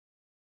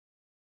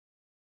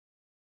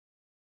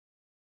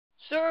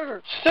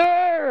Sir!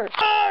 Sir!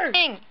 Sir!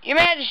 Ring! Your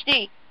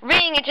Majesty!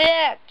 Ring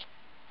attacked!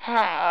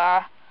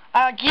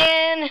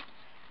 Again?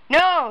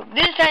 No!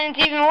 This time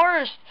it's even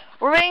worse!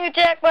 We're being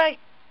attacked by...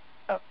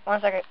 Oh,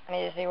 1 second. I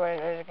need to see what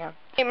it is again.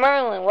 Hey,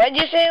 Merlin, what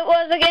did you say it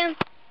was again?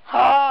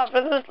 Oh,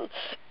 for the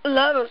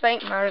love of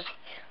Saint Mercy.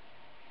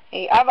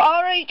 Hey, I've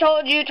already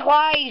told you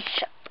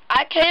twice.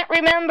 I can't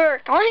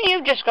remember. Why don't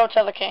you just go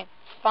tell the king?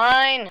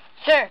 Fine.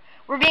 Sir,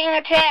 we're being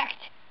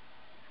attacked.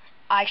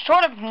 I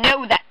sort of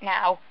know that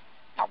now.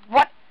 Now,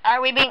 what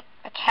are we being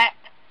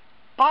attacked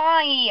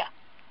by?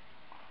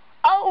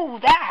 Oh,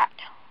 that.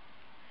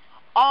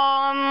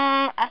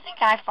 I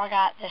think I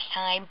forgot this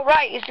time.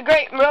 Right, it's the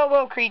great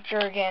Robo Creature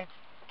again.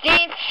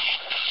 See?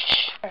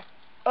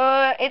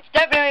 It's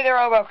definitely the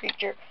Robo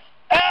Creature.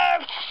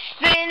 I'm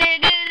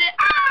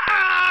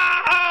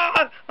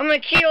gonna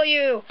kill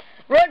you.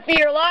 Run for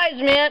your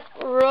lives, man.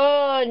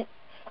 Run.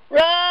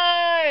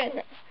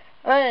 Run.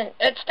 Run.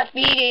 Let's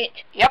defeat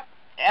it. Yep,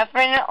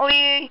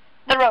 definitely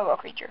the Robo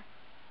Creature.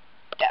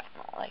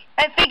 Definitely.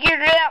 I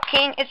figured it out,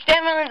 King. It's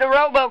definitely the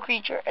Robo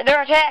Creature.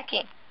 They're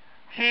attacking.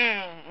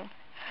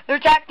 They're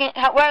attacking.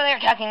 Where are they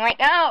attacking right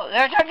now?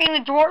 They're attacking the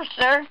dwarfs,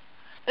 sir.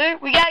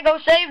 We gotta go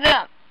save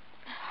them.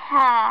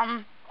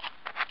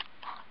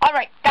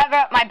 Alright, gather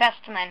up my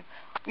best men.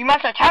 We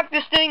must attack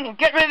this thing and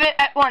get rid of it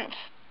at once.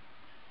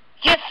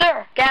 Yes,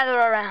 sir. Gather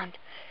around.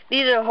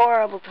 These are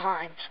horrible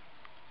times.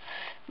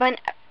 But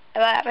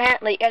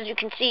apparently, as you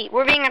can see,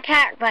 we're being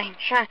attacked by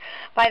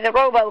the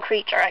Robo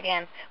Creature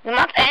again. We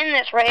must end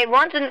this raid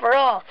once and for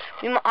all.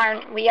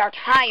 We are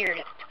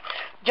tired.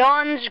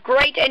 Dawn's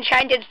great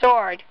enchanted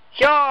sword.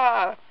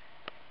 Sure.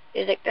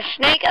 Is it the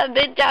snake of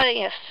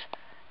Bidarius?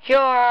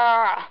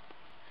 Sure.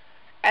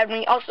 And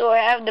we also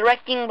have the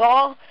wrecking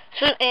ball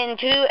and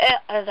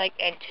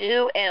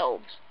two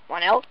elves.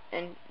 One elf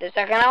and the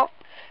second elf.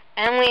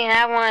 And we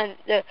have one of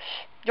the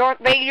Darth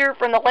Vader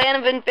from the land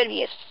of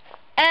Amphibious.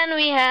 And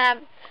we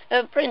have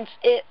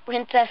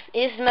Princess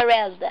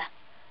Esmeralda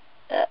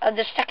of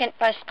the second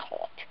first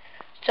court.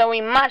 So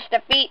we must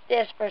defeat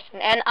this person.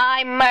 And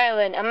I'm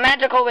Merlin, a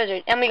magical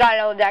wizard. And we got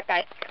all that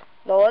guy.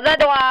 Lord of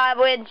the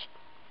Drawbridge.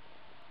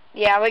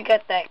 Yeah, we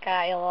got that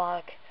guy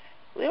along.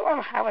 We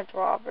don't have a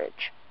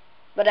drawbridge.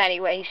 But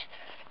anyways,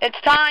 it's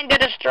time to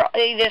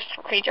destroy this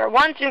creature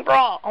once and for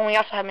all. And we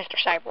also have Mr.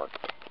 Cyborg.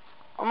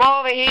 I'm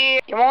over here.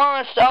 You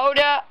want a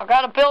soda? I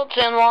got a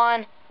built-in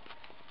one.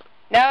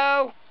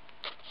 No.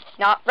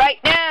 Not right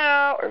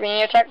now. We're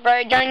being attacked by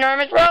a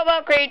ginormous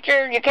Robo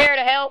Creature. You care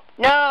to help?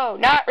 No,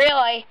 not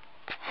really.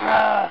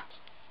 As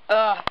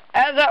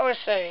I was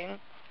saying,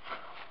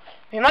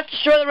 we must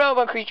destroy the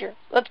Robo Creature.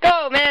 Let's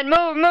go, man.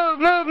 Move, move,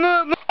 move,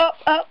 move, move. Up,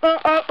 up,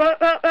 up, up,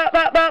 up, up, up,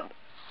 up, up.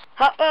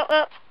 Up, up,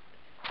 up.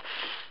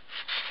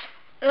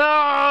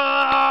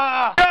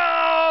 Yeah!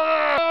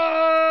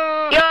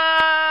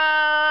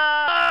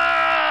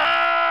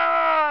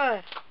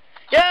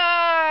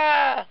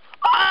 Yeah!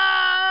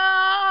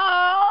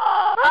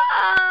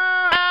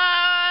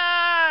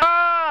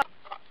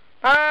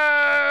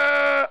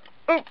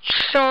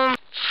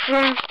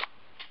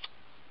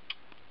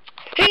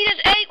 He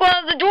just ate one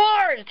of the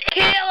dwarves!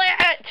 Kill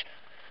it!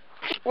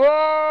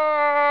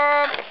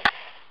 Whoa!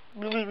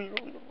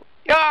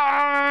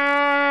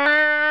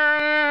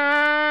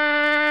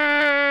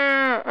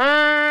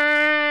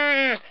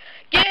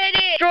 Get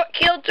it!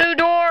 Kill two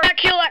dwarves!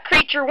 Kill that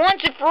creature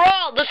once and for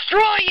all!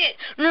 Destroy it!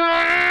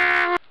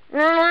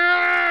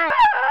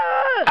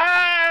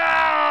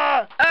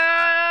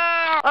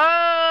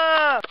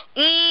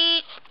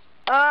 Eat!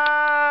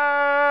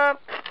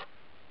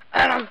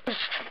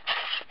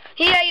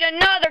 He ate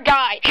another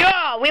guy!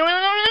 Yeah!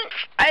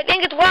 I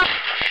think it's one.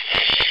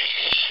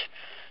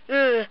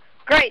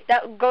 Great,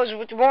 that goes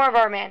with more of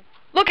our men.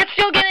 Look, it's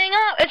still getting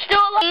up! It's still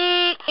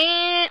alive!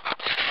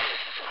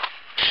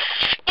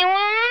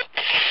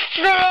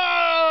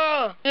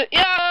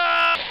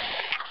 Yeah!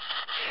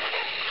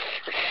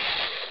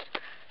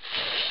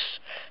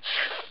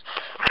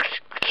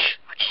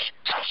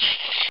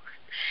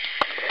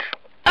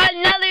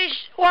 Another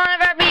one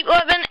of our people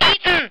have been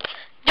eaten!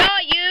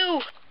 Die,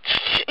 you!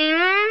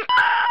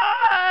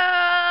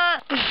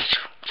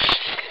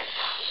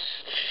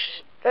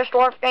 This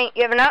dwarf ain't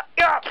giving up.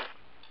 Yeah.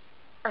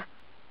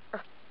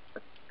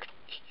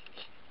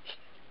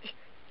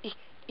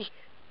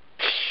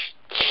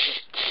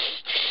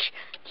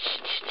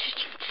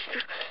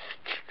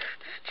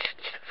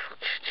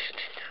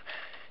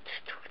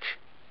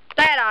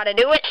 That ought to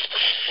do it.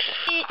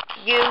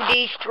 You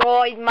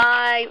destroyed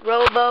my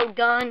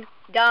Robo-Gun.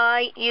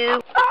 Die,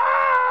 you.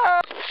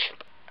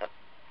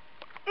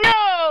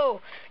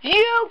 No!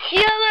 You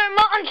killer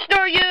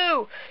monster,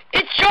 you!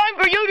 It's time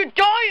for you to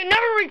die and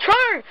never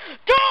return!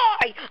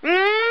 Die!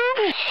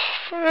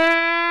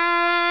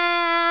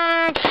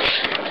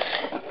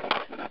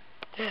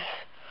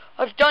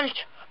 I've done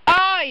it.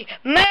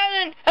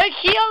 Merlin, I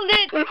killed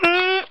it!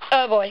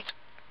 Oh boy.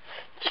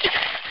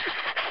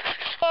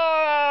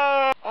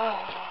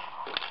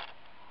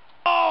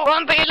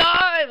 Run for your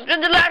lives!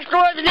 There's the last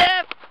dwarf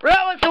left!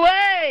 Row us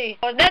away!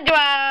 Oh, it's not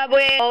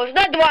Drawbridge! Oh, it's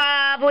not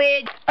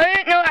Drawbridge! I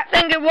didn't know that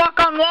thing can walk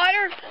on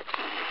water?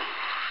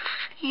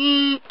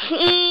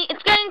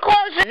 It's getting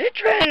closer. Is it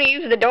trying to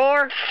use the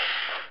door?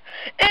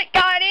 It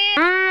got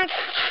in.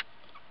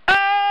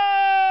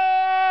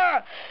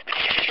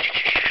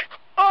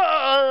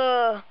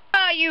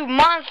 You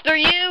monster,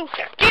 you!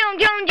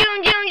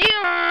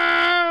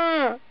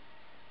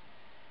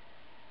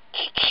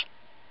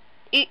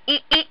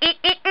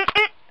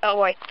 Oh,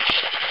 wait.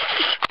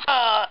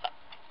 I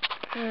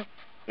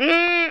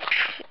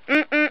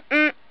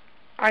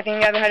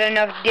think I've had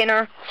enough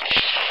dinner.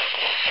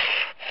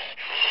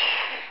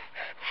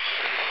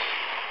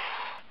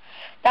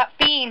 That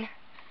fiend,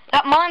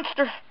 that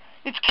monster,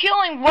 it's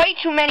killing way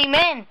too many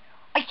men.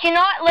 I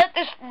cannot let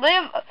this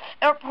live,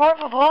 por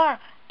favor,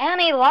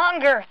 any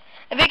longer.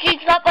 If it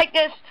keeps up like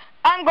this,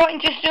 I'm going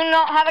to soon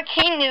not have a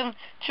kingdom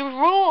to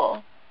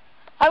rule.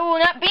 I will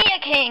not be a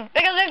king,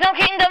 because there's no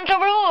kingdom to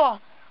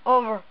rule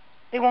over.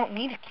 They won't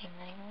need a king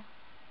anymore.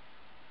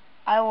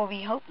 I will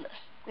be hopeless.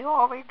 They will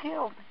all be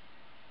killed.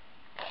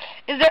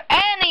 Is there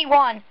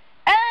anyone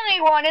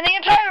in the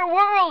entire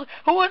world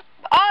who is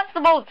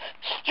possible,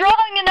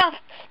 strong enough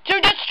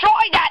to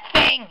destroy that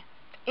thing?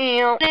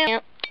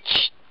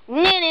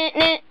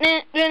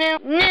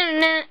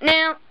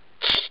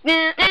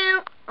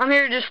 I'm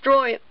here to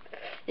destroy it,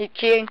 you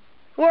king.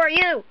 Who are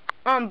you?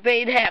 I'm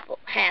Beta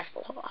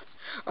Hasselhoff.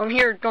 I'm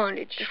here going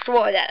to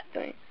destroy that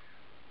thing.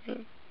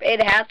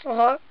 Beta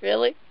Hasselhoff?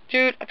 Really?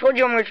 Dude, I told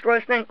you I'm going to destroy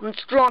this thing. I'm the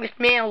strongest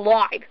man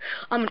alive.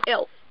 I'm an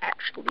elf,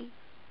 actually.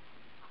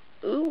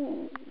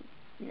 Ooh,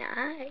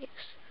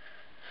 nice.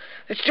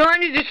 It's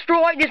time to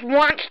destroy this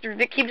monster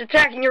that keeps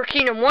attacking your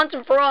kingdom once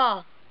and for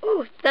all.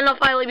 Ooh, then I'll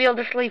finally be able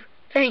to sleep.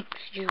 Thanks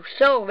you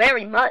so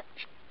very much.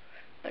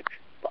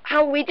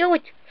 How will we do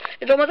it?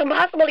 It's almost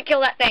impossible to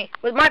kill that thing.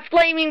 With my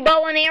flaming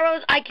bow and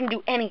arrows, I can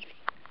do anything.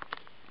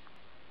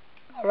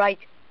 Alright.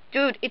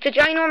 Dude, it's a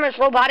ginormous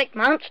robotic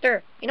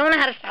monster. You don't know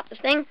how to stop this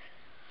thing?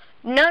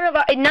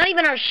 Not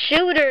even our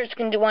shooters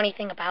can do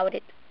anything about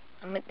it.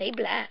 They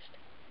blast.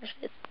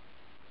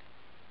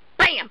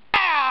 Bam!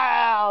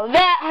 Ow!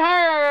 That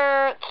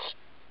hurts!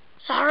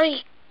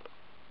 Sorry.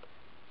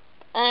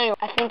 Anyway,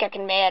 I think I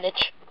can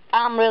manage.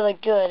 I'm really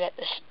good at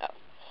this stuff.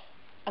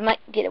 I might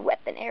get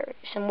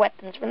some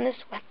weapons from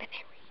this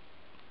weaponry.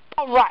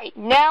 Alright,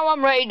 now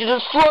I'm ready to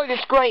destroy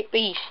this great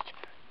beast.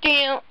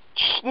 Come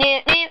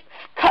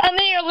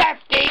here,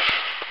 Lefty!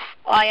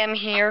 I am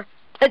here.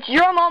 It's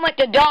your moment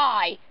to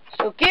die,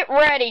 so get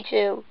ready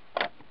to.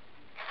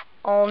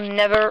 I'll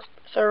never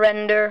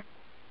surrender.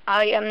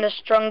 I am the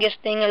strongest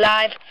thing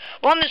alive.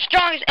 Well, I'm the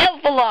strongest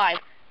elf alive.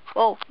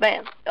 Oh,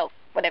 man, elf,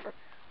 whatever.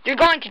 You're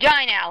going to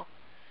die now.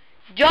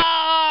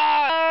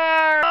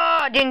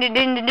 Die! Din din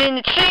din din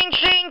din. Sing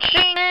sing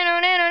sing.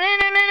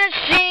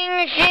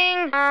 Sing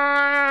sing.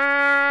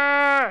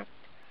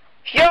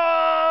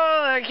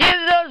 Sure.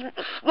 Give those.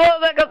 Blow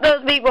back up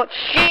those people.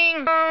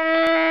 Sing.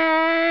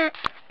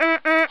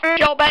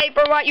 You'll pay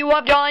for what you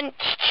have done.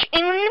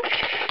 Ding ding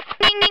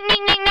ding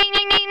ding ding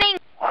ding ding ding.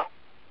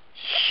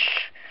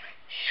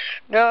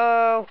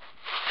 No.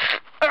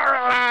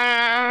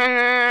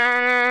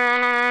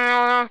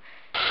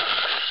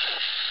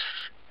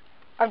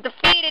 I've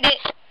defeated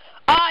it.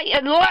 I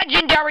am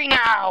legendary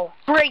now.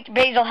 Great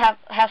Basil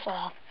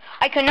Hasselhoff.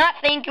 I cannot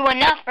thank you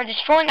enough for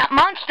destroying that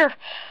monster.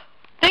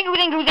 Thank you,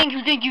 thank you, thank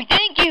you, thank you,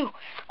 thank you.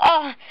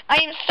 I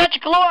am such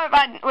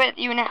glorified with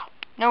you now.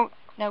 No,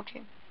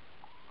 Tim.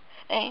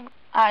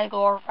 I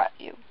glorify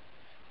you.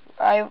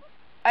 I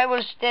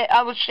will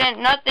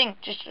stand nothing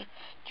just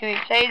to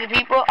say the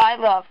people I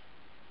love.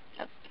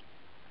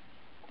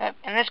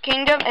 And this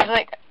kingdom is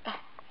like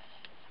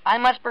I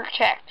must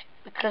protect.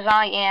 Because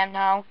I am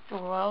now the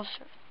royal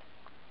servant.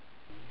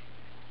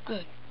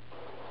 Good.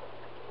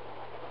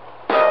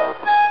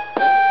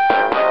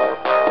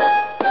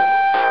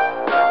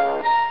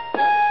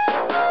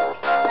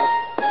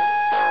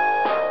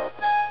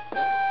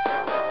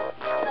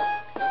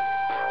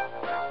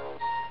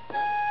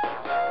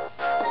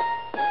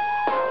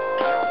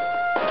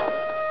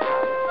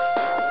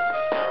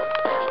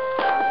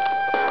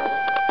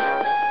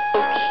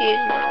 Okay.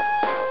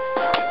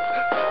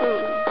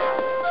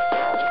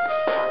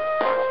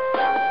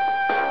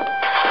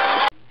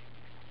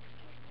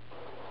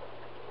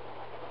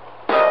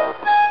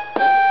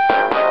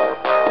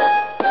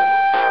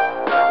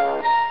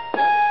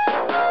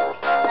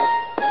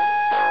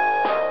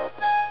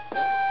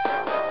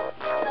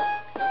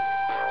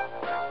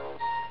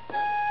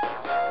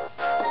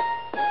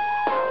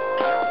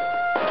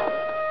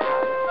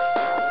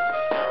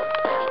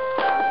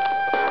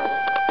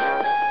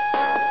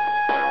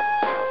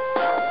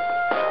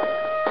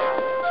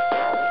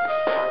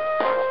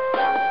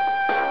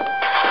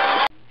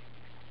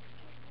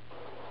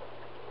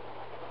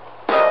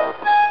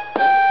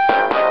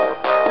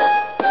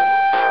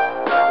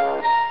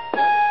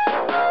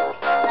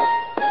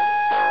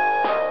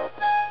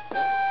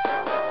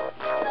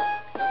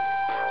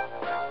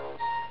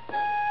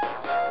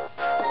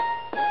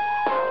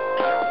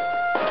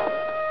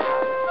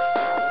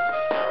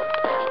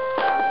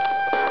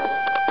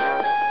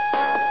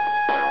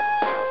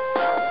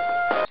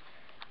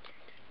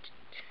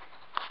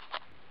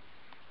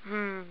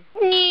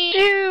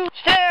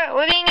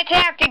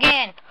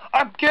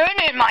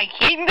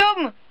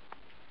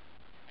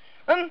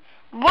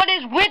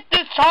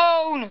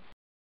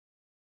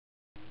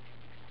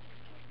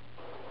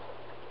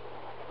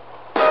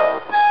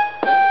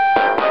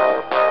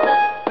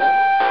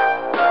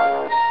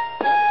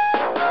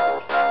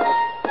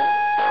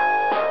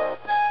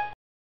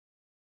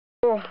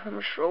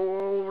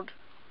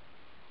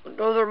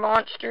 Another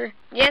monster?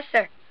 Yes,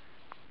 sir.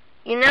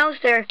 You know,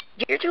 sir,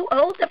 you're too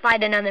old to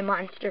fight another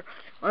monster.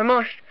 I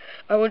must.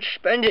 I would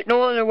spend it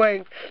no other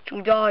way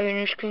to die in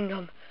this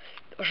kingdom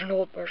as an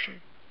old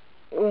person.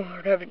 Oh,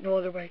 I'd have it no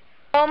other way.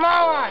 Come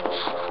on!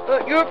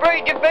 You're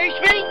afraid to face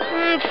me?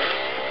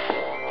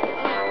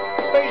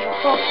 Face your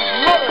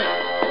fucking mother!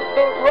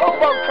 The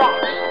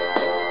Robotrox!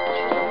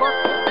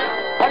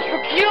 I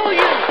shall kill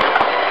you!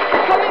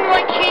 You're coming to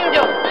my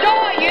kingdom!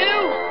 Die, you!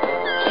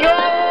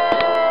 Yeah!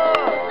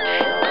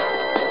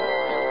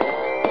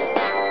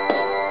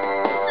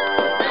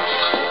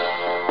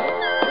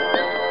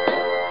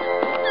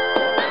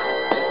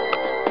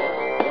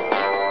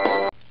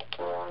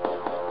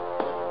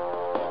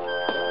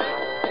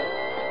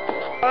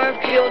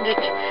 I've killed it,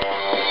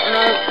 and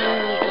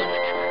I've